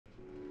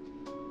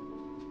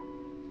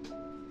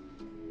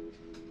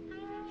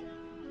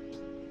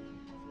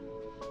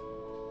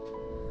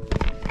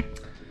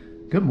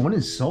Good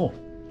morning, Seoul.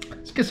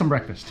 Let's get some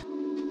breakfast.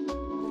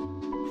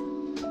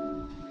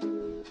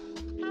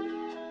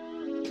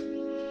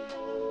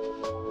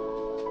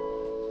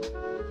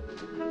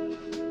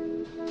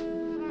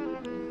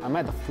 I'm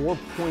at the 4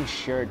 Point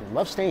Sheraton.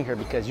 Love staying here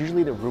because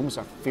usually the rooms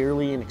are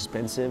fairly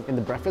inexpensive. And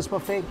the breakfast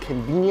buffet,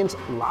 convenience,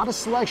 a lot of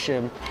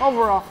selection.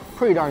 Overall,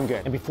 pretty darn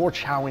good. And before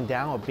chowing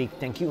down, a big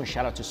thank you and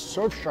shout out to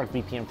Surfshark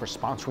VPN for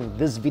sponsoring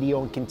this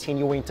video and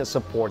continuing to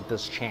support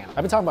this channel.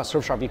 I've been talking about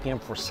Surfshark VPN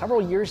for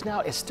several years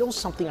now. It's still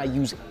something I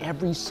use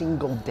every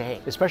single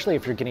day, especially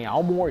if you're getting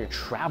out more, you're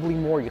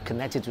traveling more, you're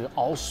connected to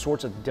all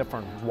sorts of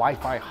different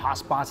Wi-Fi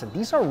hotspots, and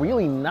these are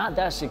really not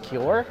that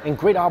secure and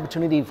great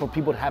opportunity for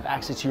people to have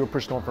access to your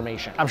personal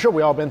information. I'm sure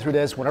we all been through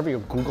this whenever you're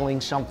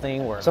Googling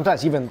something or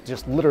sometimes even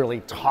just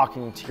literally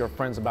talking to your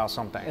friends about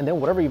something. And then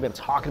whatever you've been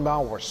talking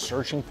about or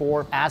searching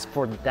for, ask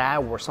for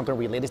that or something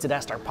related to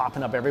that start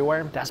popping up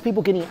everywhere. That's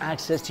people getting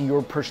access to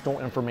your personal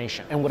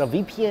information. And what a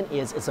VPN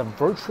is, it's a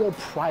virtual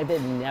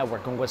private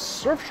network. And what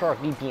Surfshark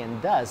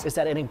VPN does is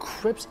that it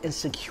encrypts and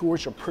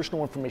secures your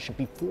personal information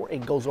before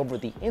it goes over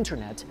the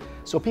internet.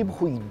 So people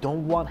who you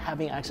don't want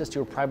having access to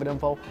your private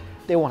info,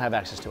 they won't have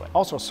access to it.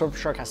 Also,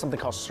 Surfshark has something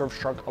called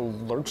Surfshark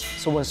Alerts.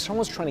 So when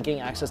someone's trying to gain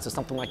access to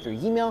something like your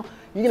email,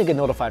 you're gonna get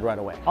notified right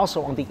away.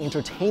 Also, on the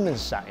entertainment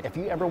side, if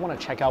you ever wanna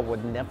check out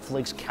what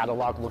Netflix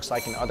catalog looks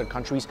like in other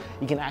countries,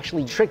 you can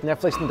actually trick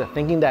Netflix into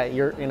thinking that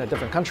you're in a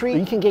different country.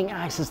 You can gain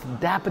access to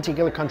that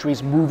particular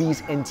country's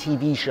movies and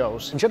TV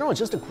shows. In general, it's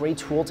just a great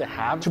tool to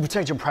have to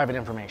protect your private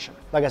information.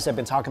 Like I said, I've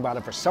been talking about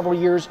it for several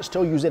years,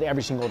 still use it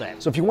every single day.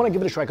 So if you wanna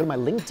give it a try, go to my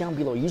link down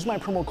below. Use my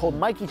promo code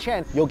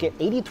MikeyChan. You'll get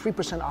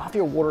 83% off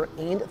your order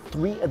and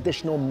 3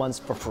 additional months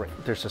for free.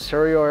 There's a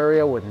cereal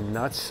area with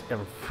nuts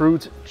and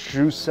fruit,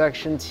 juice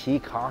section, tea,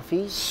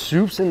 coffee.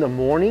 Soups in the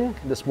morning.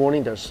 This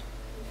morning there's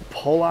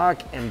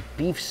pollock and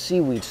beef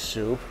seaweed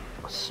soup,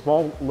 a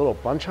small little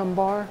banchan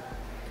bar,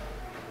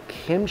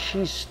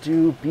 kimchi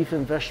stew, beef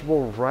and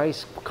vegetable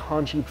rice,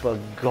 congee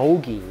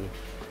bulgogi.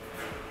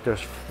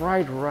 There's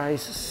fried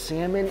rice,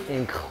 salmon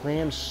and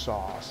clam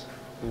sauce,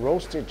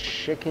 roasted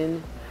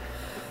chicken,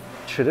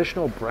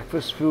 traditional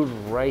breakfast food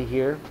right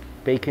here.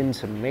 Bacon,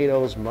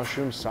 tomatoes,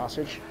 mushrooms,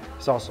 sausage.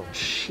 There's also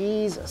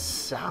cheese,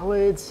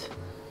 salads,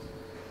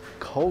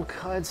 cold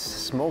cuts,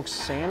 smoked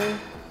salmon.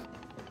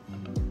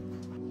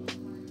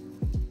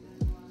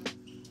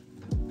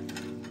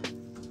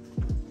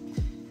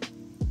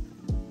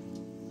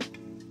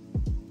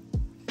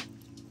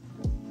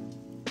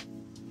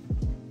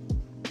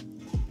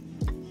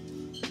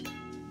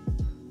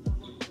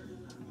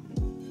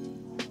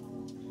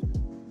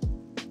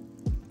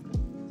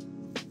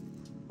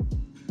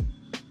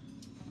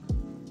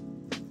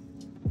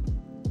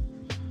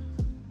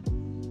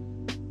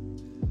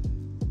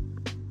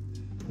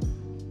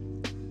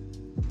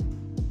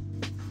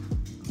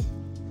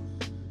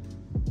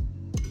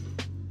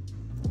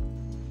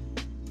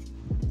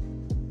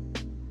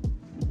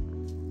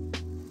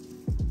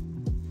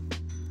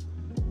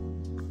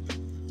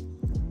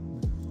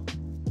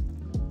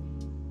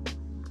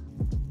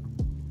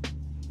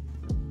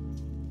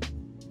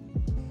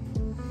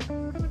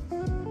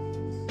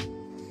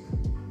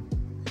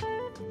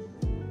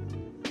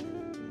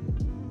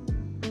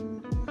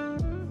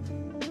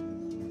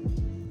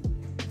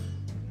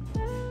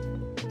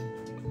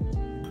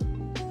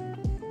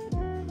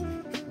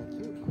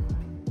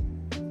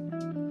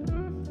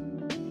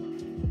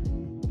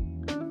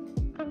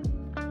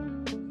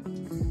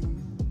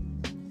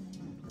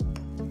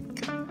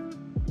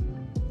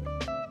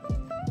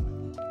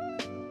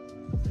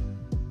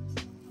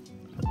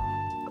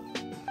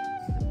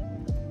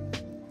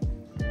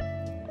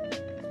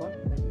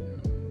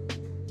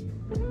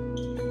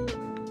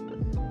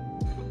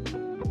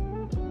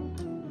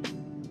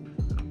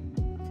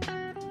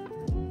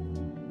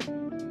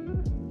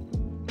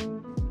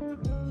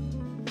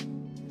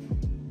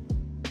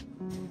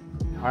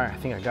 All right, I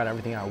think I got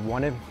everything I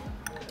wanted.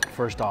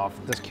 First off,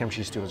 this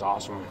kimchi stew is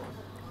awesome.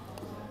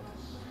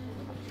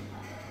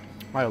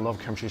 I love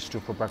kimchi stew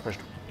for breakfast.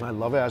 I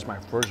love it as my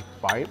first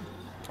bite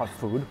of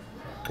food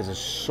because it's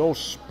so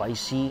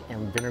spicy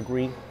and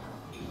vinegary.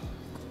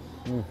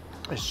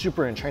 It's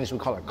super, in Chinese we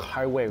call it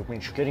kai wei, which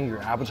means you're getting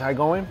your appetite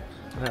going.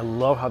 And I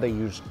love how they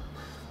use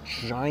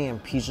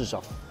giant pieces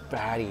of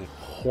fatty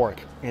pork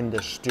in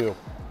this stew.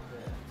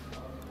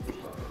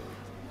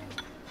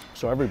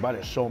 So every bite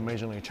is so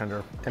amazingly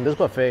tender. And this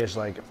buffet is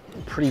like a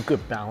pretty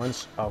good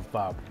balance of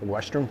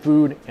Western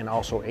food and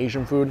also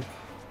Asian food.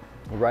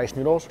 Rice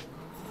noodles.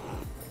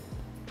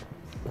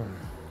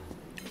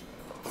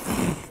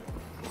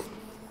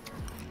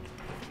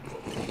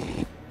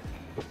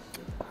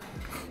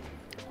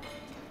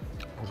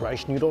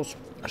 Rice noodles,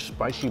 a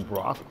spicy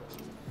broth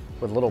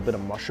with a little bit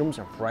of mushrooms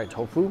and fried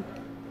tofu.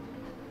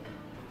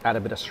 Add a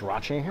bit of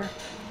sriracha in here.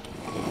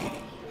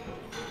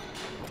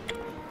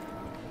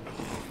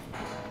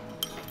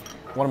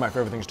 One of my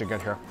favorite things to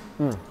get here.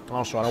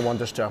 Also, I don't want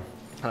this to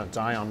kind of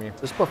die on me.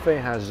 This buffet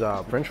has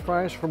French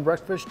fries for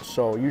breakfast.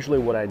 So usually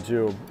what I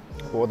do,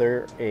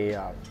 order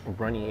a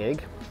runny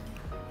egg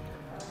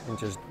and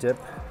just dip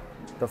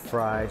the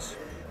fries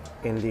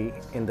in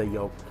the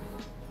yolk.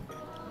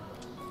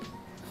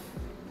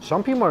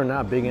 Some people are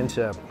not big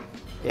into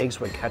eggs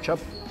with ketchup.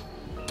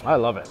 I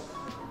love it.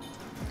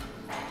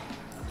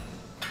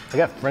 I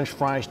got French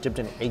fries dipped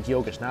in egg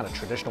yolk. It's not a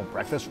traditional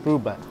breakfast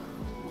food, but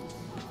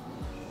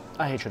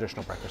I hate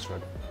traditional breakfast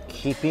food.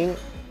 Keeping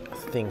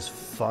things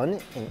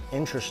fun and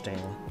interesting.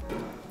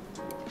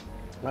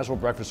 That's what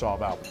breakfast is all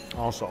about.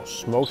 Also,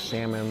 smoked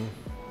salmon,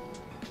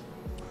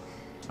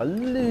 a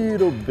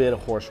little bit of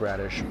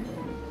horseradish,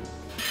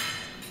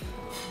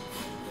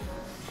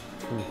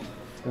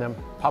 and then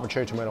pop a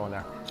cherry tomato in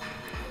there.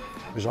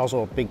 There's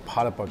also a big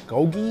pot of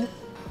bulgogi,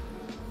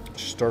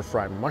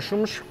 stir-fried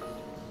mushrooms.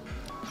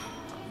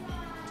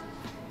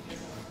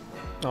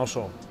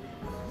 Also,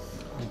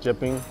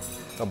 dipping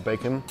the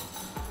bacon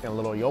in a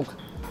little yolk.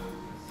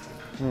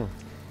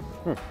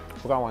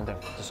 Forgot one thing.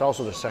 There's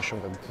also the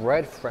section with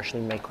bread, freshly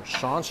made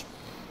croissants.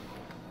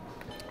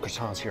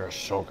 Croissants here are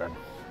so good.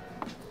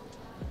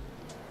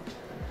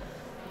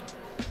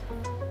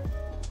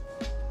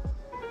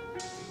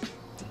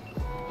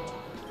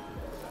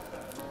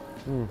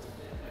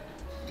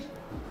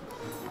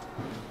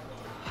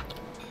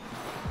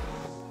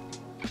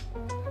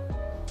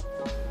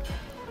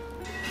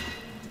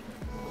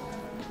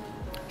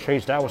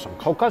 Chase that with some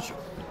cold cuts.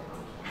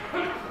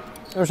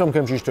 There's some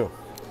kimchi too.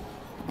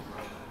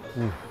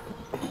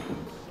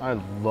 I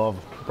love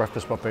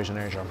breakfast buffets in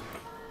Asia.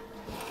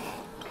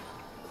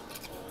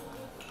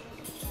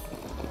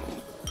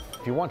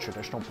 If you want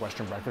traditional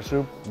Western breakfast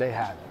soup, they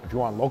had it. If you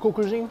want local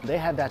cuisine, they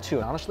had that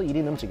too. Honestly,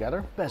 eating them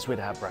together, best way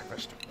to have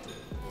breakfast.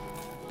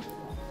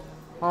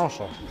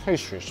 Also,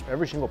 pastries.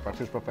 Every single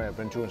breakfast buffet I've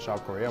been to in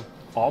South Korea,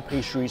 all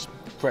pastries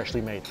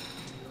freshly made.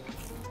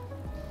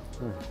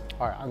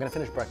 All right, I'm gonna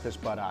finish breakfast,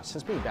 but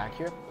since being back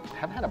here, I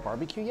haven't had a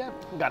barbecue yet.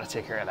 We gotta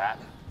take care of that.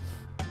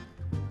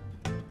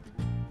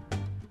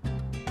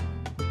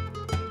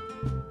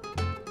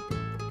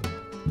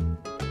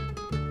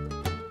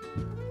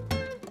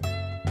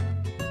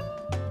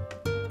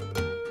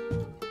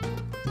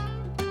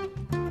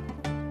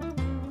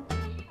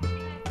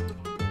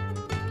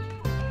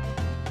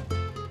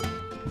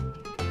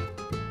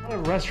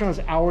 Restaurants'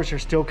 hours are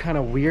still kind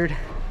of weird.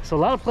 So a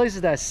lot of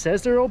places that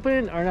says they're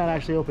open are not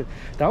actually open.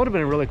 That would have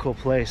been a really cool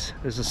place.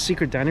 There's a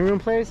secret dining room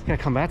place.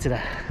 Gotta come back to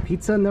that.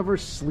 Pizza never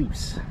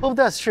sleeps. Oh,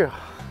 that's true.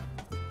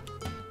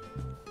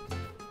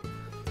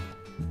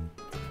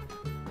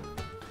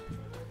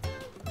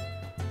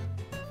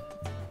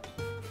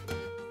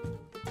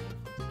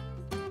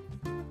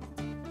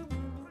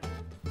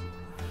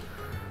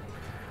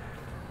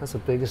 That's the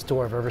biggest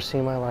door I've ever seen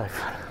in my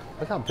life.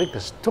 Look how big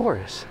this door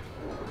is.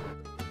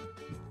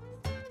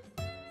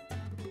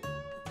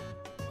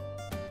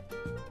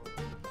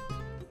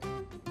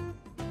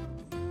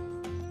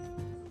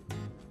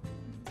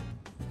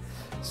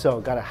 So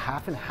got a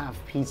half and half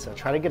pizza.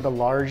 Try to get the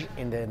large,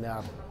 and then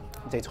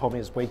they told me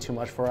it's way too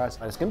much for us.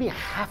 It's gonna be a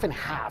half and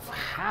half.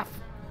 Half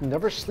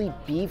never sleep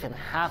beef and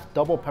half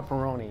double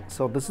pepperoni.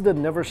 So this is the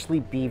never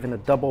sleep beef and the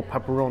double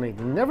pepperoni.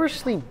 The never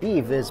sleep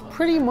beef is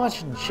pretty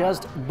much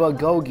just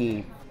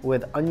bulgogi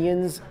with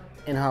onions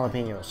and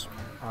jalapenos.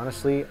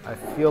 Honestly, I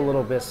feel a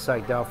little bit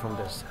psyched out from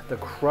this. The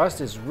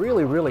crust is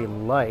really, really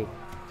light.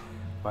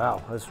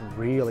 Wow, that's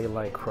really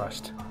light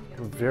crust.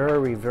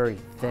 Very, very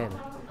thin.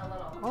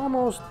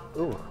 Almost,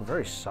 ooh,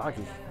 very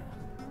soggy.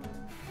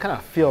 Kind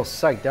of feel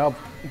psyched out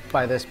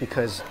by this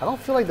because I don't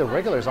feel like the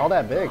regular is all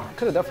that big.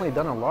 Could have definitely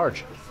done a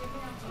large.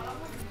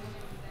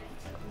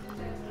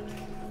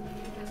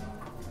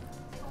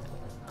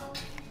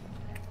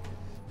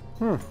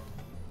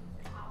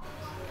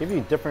 Give you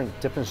different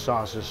dipping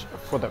sauces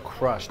for the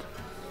crust.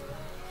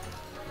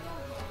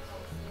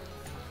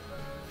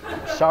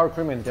 Sour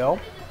cream and dill.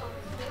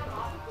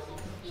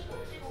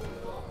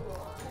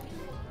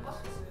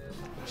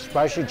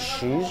 Spicy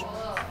cheese.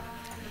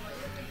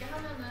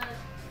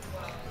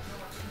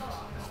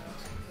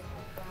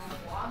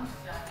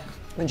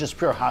 And just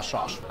pure hot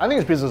sauce. I think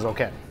this pizza is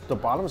okay. The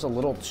bottom is a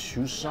little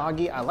too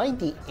soggy. I like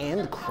the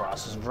end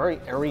crust. It's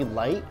very airy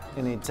light,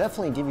 and it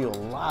definitely gives you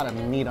a lot of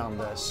meat on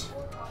this.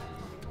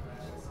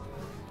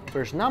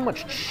 There's not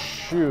much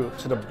chew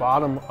to the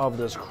bottom of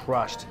this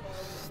crust.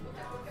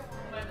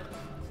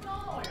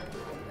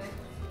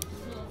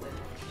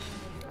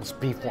 This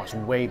beef one's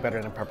way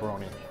better than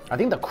pepperoni. I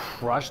think the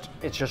crust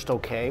is just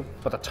okay,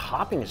 but the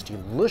topping is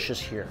delicious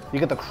here. You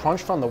get the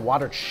crunch from the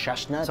watered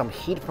chestnut, some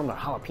heat from the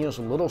jalapenos,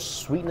 a little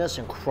sweetness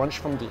and crunch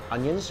from the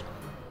onions.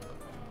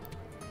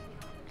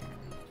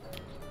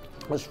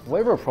 This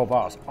flavor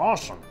profile is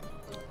awesome.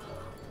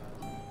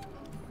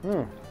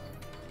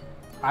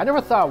 I never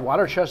thought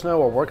water chestnut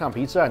would work on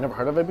pizza. I never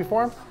heard of it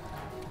before.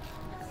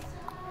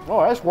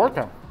 Oh, it's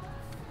working.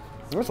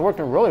 It's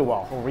working really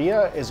well.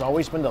 Korea has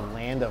always been the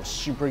land of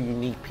super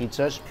unique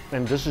pizzas,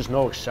 and this is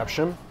no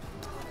exception.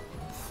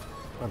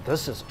 But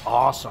this is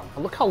awesome.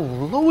 Look how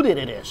loaded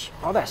it is.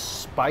 All that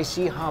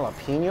spicy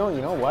jalapeno,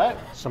 you know what?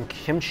 Some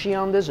kimchi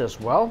on this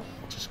as well.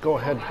 Just go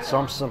ahead and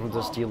dump some of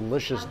this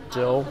delicious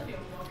dill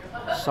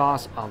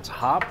sauce on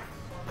top.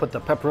 Put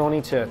the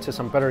pepperoni to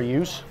some better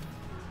use.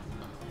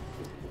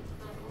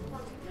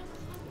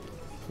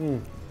 Oh,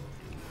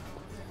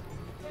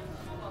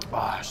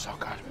 so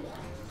good.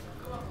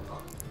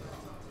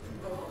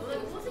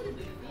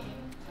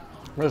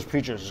 This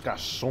pizza has got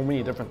so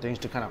many different things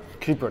to kind of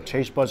keep your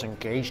taste buds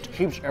engaged,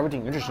 keeps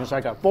everything interesting. It's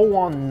like a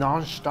full-on,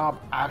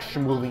 non-stop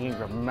action movie in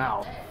your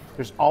mouth.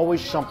 There's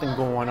always something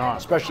going on,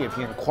 especially if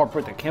you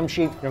incorporate the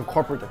kimchi, you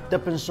incorporate the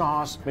dipping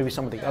sauce, maybe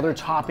some of the other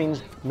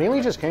toppings.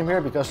 Mainly just came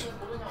here because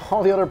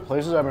all the other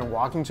places I've been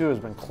walking to has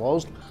been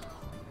closed.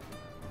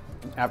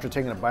 After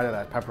taking a bite of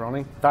that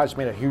pepperoni, thought I just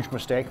made a huge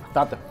mistake.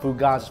 Thought the food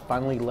gods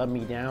finally let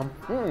me down.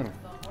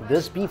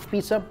 This beef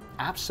pizza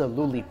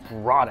absolutely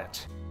brought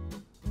it.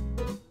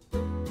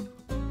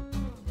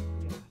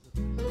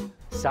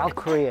 South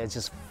Korea is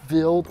just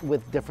filled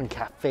with different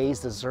cafes,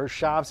 dessert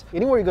shops.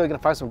 Anywhere you go, you're gonna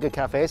find some good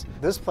cafes.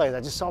 This place, I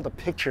just saw the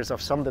pictures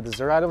of some of the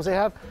dessert items they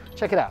have.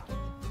 Check it out.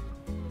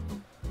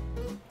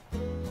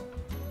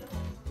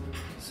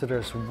 So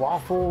there's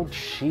waffle,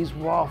 cheese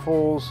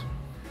waffles,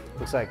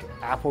 looks like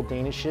apple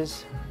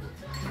danishes.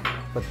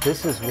 But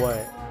this is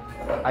what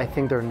I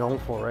think they're known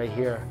for right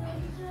here.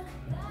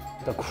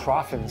 The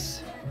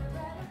croffins.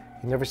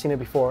 You've never seen it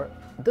before.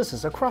 This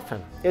is a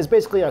croffin. It's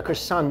basically a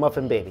croissant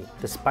muffin baby.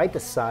 Despite the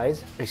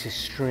size, it's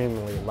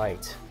extremely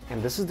light.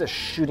 And this is the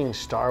shooting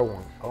star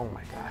one. Oh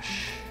my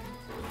gosh.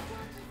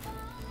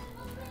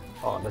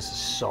 Oh, this is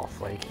so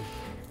flaky.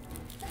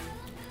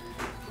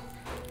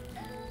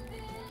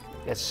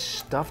 It's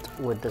stuffed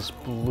with this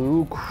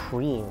blue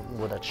cream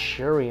with a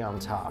cherry on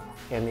top.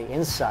 And the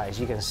inside,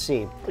 you can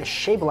see, it's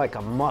shaped like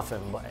a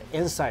muffin, but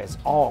inside it's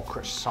all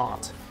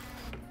croissant.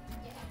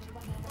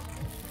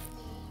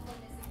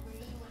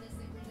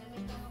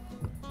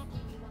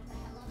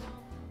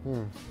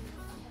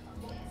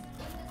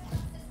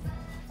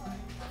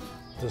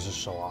 This is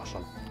so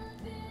awesome.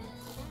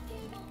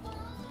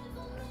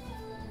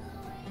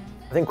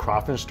 I think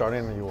croffins started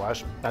in the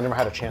US. I never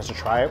had a chance to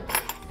try it.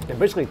 It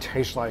basically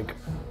tastes like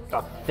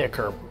a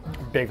thicker,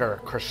 bigger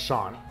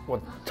croissant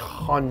with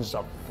tons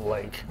of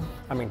flake.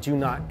 I mean, do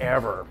not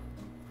ever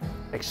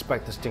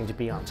expect this thing to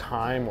be on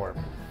time or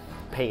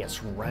pay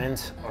its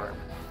rent or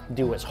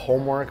do its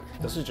homework.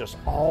 This is just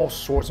all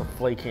sorts of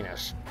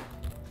flakiness.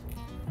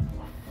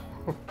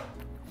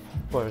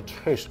 But it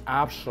tastes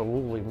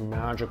absolutely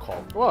magical.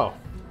 Whoa,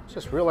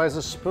 just realized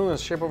this spoon is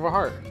the shape of a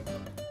heart.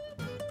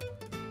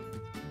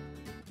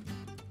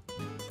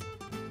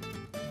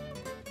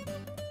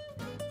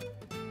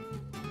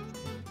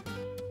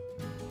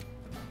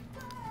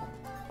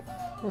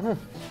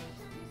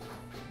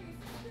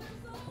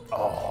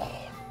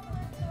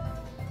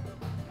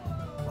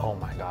 Oh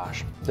my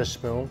gosh, this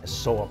spoon is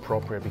so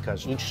appropriate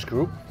because each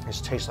scoop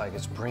tastes like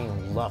it's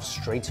bringing love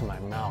straight to my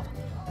mouth.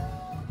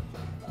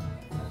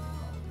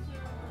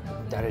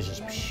 That is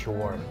just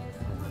pure,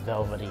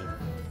 velvety,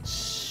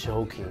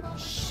 silky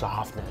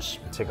softness.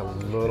 Take a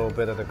little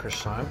bit of the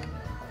croissant,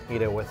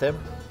 eat it with it.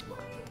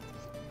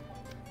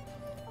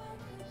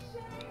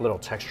 Little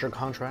texture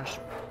contrast,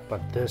 but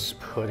this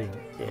pudding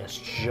is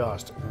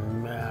just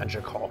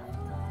magical.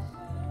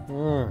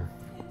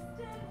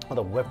 Oh,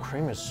 the whipped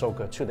cream is so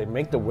good too. They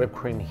make the whipped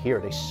cream here.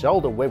 They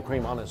sell the whipped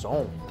cream on its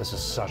own. This is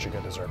such a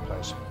good dessert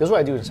place. This is what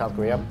I do in South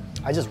Korea.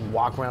 I just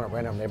walk around a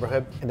random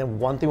neighborhood and then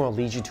one thing will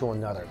lead you to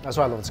another. That's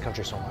why I love this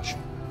country so much.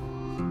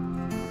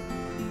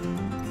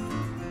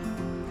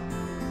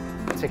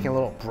 Taking a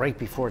little break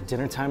before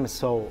dinner time.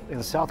 So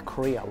in South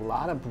Korea, a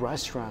lot of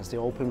restaurants, they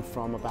open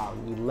from about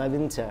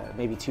 11 to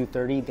maybe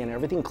 2:30, then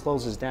everything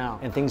closes down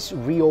and things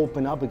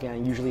reopen up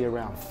again, usually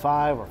around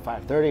 5 or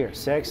 5:30 or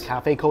 6.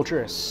 Cafe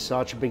culture is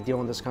such a big deal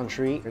in this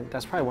country.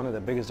 That's probably one of the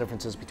biggest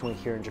differences between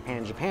here and Japan.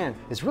 In Japan,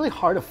 it's really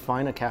hard to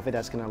find a cafe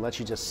that's gonna let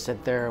you just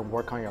sit there and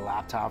work on your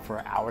laptop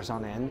for hours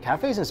on end.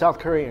 Cafes in South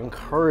Korea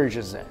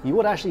encourages it. You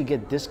would actually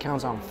get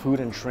discounts on food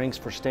and drinks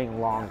for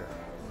staying longer.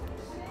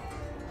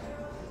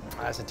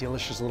 That's a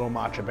delicious little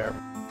matcha bear.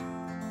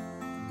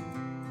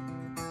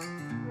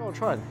 Roll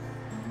chuan,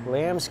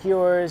 lamb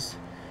skewers,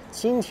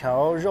 金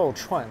条肉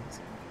串,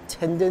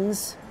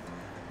 tendons,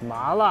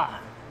 mala,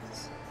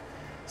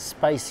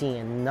 spicy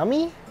and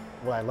nummy.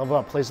 What I love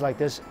about places like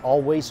this,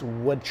 always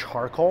wood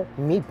charcoal.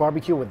 Meat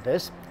barbecue with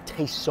this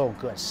tastes so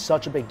good,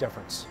 such a big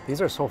difference. These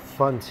are so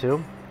fun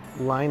too.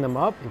 Line them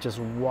up and just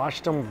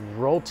watch them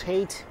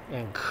rotate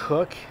and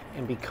cook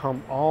and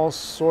become all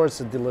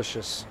sorts of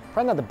delicious.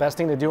 Probably not the best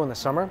thing to do in the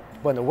summer,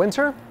 but in the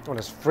winter, when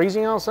it's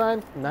freezing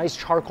outside, nice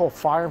charcoal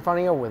fire in front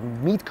of you with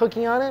meat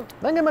cooking on it,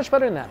 doesn't get much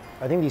better than that.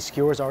 I think these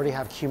skewers already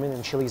have cumin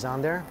and chilies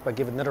on there, but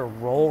give it another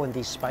roll in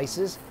these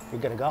spices, you're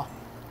good to go.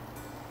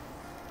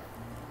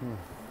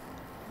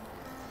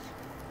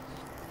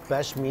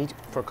 Best meat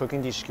for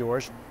cooking these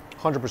skewers,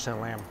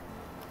 100% lamb.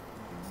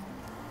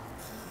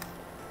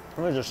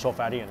 And they're just so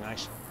fatty and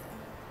nice.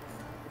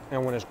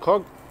 And when it's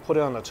cooked, put it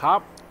on the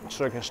top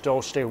so it can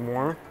still stay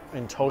warm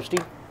and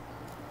toasty.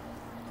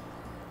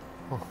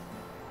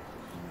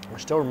 I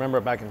still remember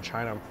back in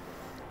China,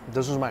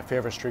 this was my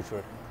favorite street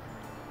food.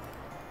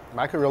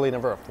 I could really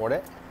never afford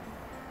it.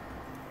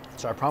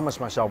 So I promised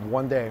myself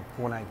one day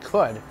when I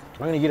could, I'm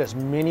gonna get as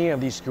many of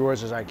these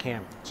skewers as I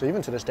can. So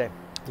even to this day,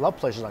 I love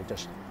places like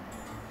this.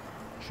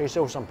 Chase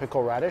it with some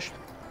pickled radish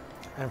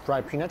and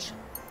fried peanuts.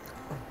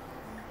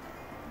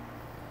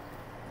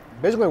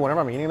 Basically,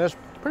 whenever I'm eating this,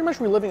 pretty much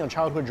reliving a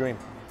childhood dream.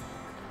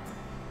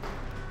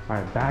 All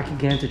right, back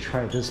again to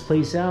try this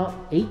place out.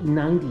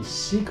 890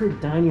 Secret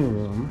Dining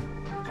Room.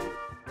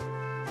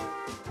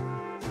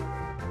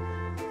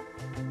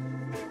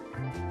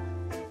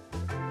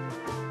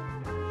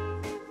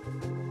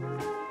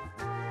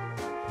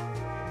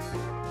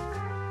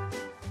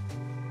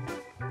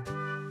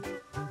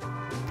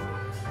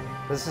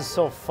 This is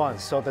so fun.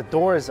 So the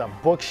door is a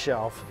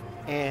bookshelf,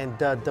 and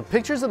the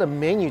pictures of the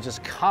menu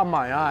just caught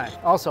my eye.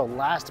 Also,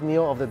 last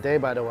meal of the day,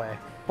 by the way.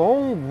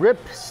 Bone rib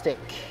steak,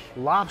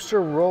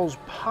 lobster rolls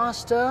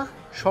pasta,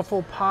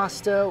 truffle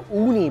pasta,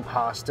 uni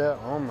pasta.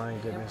 Oh my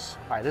goodness.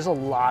 All right, there's a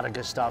lot of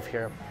good stuff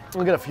here.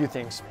 Look at a few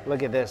things.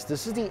 Look at this.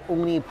 This is the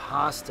uni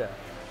pasta.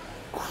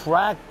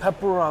 Cracked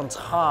pepper on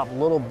top,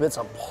 little bits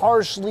of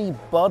parsley,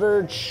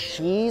 butter,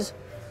 cheese.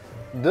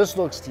 This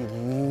looks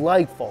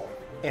delightful.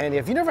 And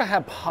if you never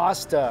had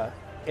pasta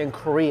in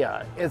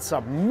Korea, it's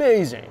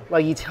amazing.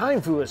 Like,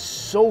 Italian food is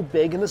so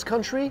big in this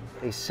country.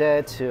 They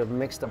said to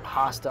mix the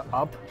pasta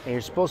up, and you're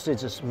supposed to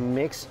just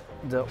mix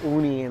the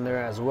uni in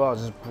there as well.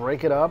 Just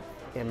break it up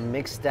and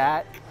mix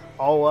that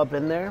all up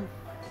in there.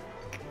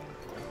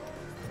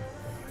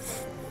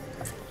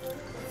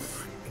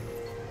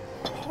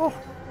 Oh,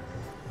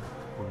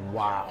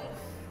 wow.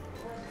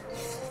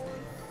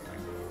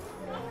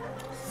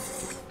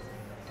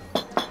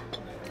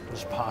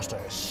 This pasta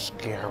is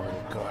scary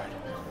good.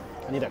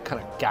 I need to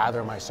kind of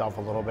gather myself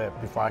a little bit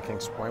before I can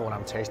explain what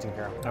I'm tasting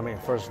here. I mean,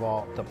 first of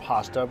all, the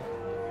pasta,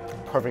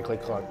 perfectly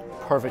cooked,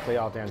 perfectly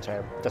al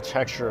dente. The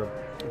texture,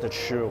 the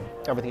chew,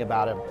 everything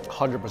about it,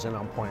 100%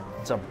 on point.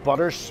 It's a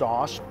butter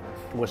sauce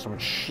with some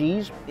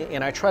cheese,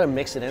 and I try to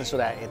mix it in so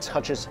that it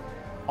touches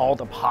all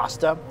the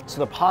pasta. So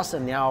the pasta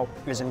now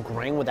is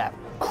ingrained with that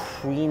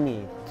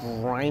creamy,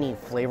 briny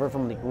flavor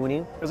from the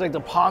uni. It's like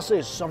the pasta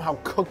is somehow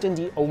cooked in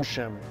the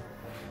ocean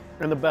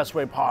in the best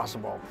way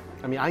possible.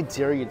 I mean, I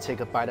dare you to take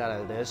a bite out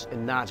of this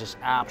and not just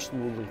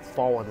absolutely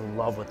fall in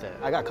love with it.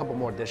 I got a couple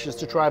more dishes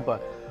to try, but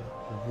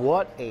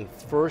what a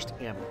first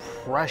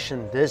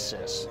impression this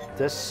is.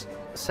 This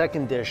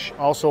second dish,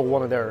 also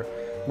one of their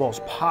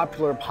most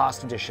popular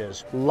pasta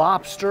dishes,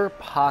 lobster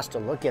pasta.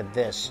 Look at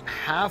this.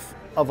 Half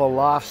of a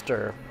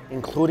lobster,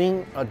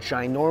 including a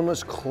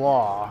ginormous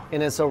claw,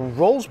 and it's a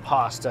roast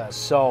pasta,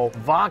 so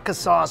vodka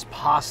sauce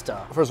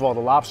pasta. First of all, the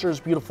lobster is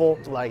beautiful.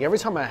 Like, every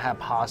time I have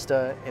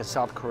pasta in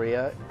South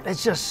Korea,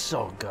 it's just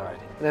so good.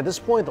 And at this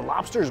point, the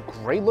lobster is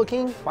great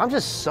looking, but I'm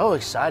just so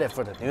excited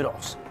for the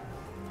noodles.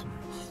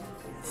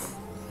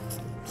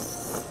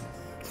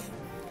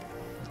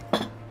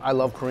 I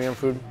love Korean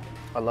food.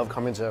 I love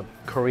coming to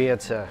Korea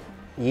to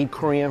eat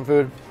Korean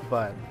food,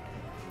 but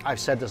I've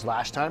said this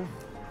last time.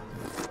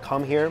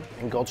 Come here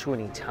and go to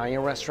an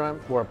Italian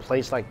restaurant or a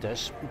place like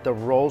this. The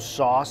roast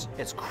sauce,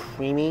 it's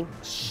creamy,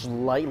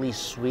 slightly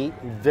sweet,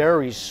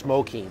 very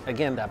smoky.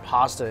 Again, that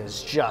pasta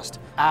is just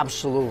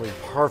absolutely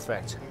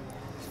perfect.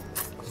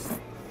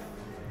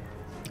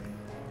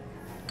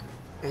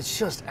 It's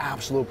just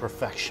absolute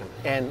perfection.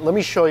 And let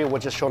me show you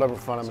what just showed up in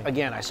front of me.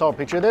 Again, I saw a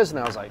picture of this and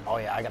I was like, oh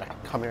yeah, I gotta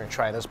come here and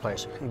try this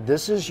place.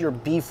 This is your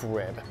beef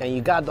rib, and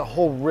you got the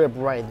whole rib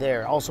right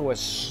there. Also,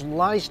 it's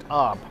sliced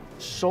up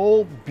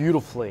so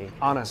beautifully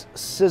on a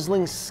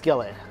sizzling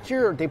skillet.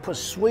 Here, they put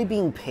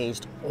soybean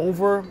paste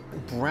over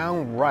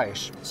brown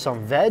rice,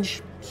 some veg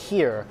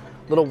here,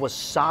 little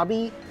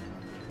wasabi,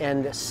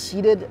 and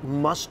seeded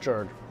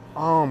mustard.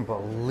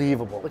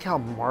 Unbelievable. Look how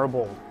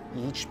marbled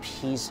each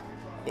piece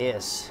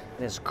is.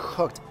 And it's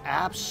cooked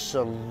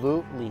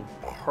absolutely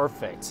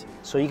perfect.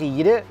 So you can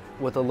eat it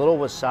with a little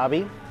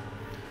wasabi.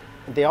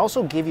 They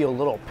also give you a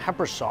little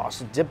pepper sauce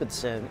to dip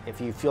it in if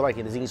you feel like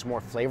it needs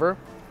more flavor.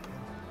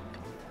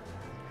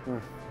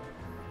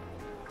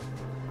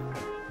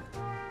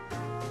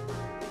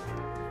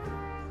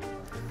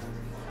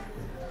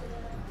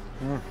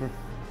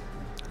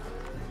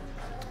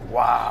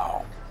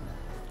 Wow.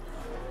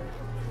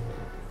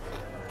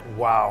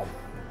 Wow.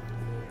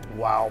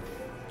 Wow.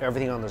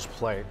 Everything on this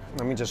plate.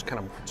 Let me just kind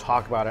of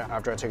talk about it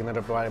after I take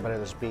another bite of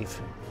this beef.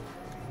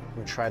 Let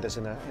me try this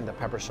in the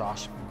pepper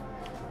sauce.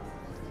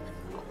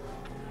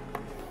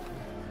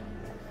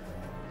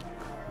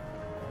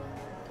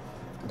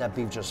 That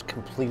beef just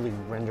completely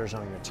renders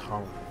on your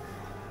tongue.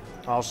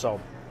 Also,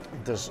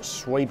 this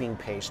soybean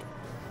paste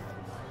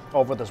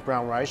over this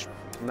brown rice.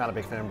 I'm not a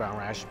big fan of brown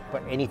rice,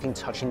 but anything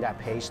touching that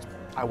paste,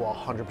 I will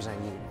 100%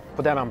 eat.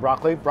 Put that on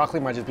broccoli. Broccoli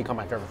might just become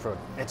my favorite food.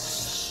 It's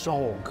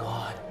so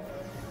good.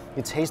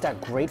 You taste that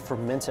great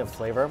fermented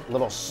flavor,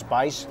 little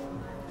spice.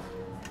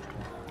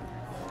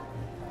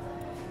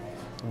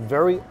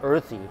 Very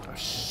earthy,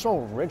 so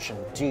rich and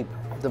deep.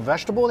 The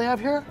vegetable they have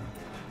here,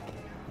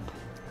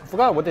 I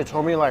forgot what they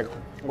told me, like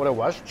what it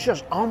was. It's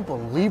just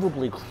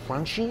unbelievably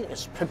crunchy.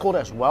 It's pickled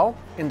as well.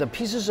 And the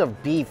pieces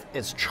of beef,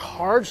 it's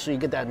charred, so you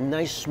get that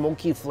nice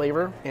smoky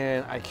flavor.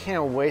 And I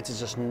can't wait to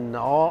just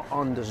gnaw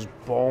on this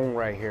bone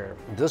right here.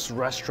 This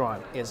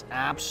restaurant is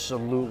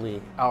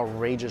absolutely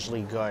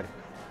outrageously good.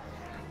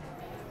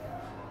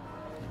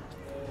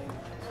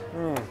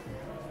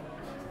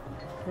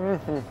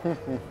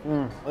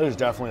 This is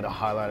definitely the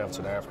highlight of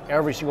today.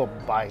 Every single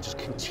bite just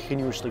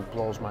continuously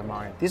blows my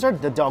mind. These are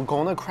the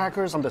dalgona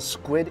crackers from the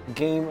Squid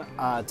Game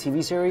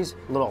TV series.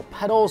 Little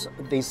petals.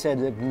 They said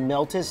it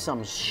melted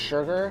some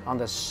sugar on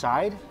the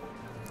side.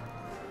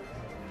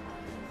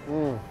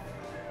 A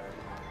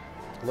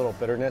little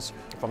bitterness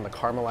from the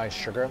caramelized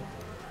sugar.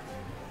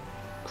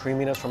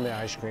 Creaminess from the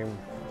ice cream.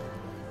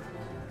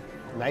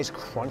 Nice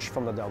crunch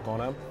from the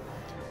dalgona.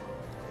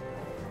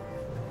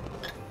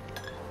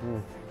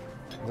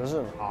 This is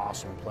an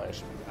awesome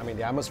place. I mean,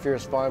 the atmosphere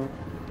is fun.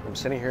 I'm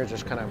sitting here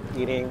just kind of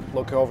eating,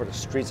 looking over the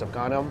streets of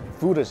Gangnam.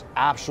 Food is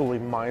absolutely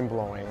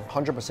mind-blowing.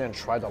 100%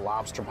 try the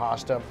lobster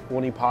pasta.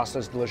 Uni pasta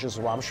is delicious as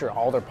well. I'm sure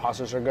all their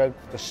pastas are good.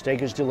 The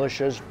steak is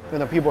delicious.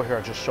 And the people here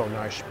are just so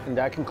nice. And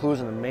that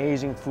concludes an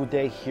amazing food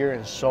day here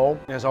in Seoul.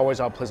 And as always,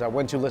 I'll place I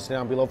went to listed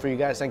down below for you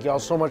guys. Thank you all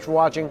so much for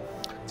watching.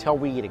 Till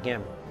we eat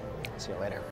again. See you later.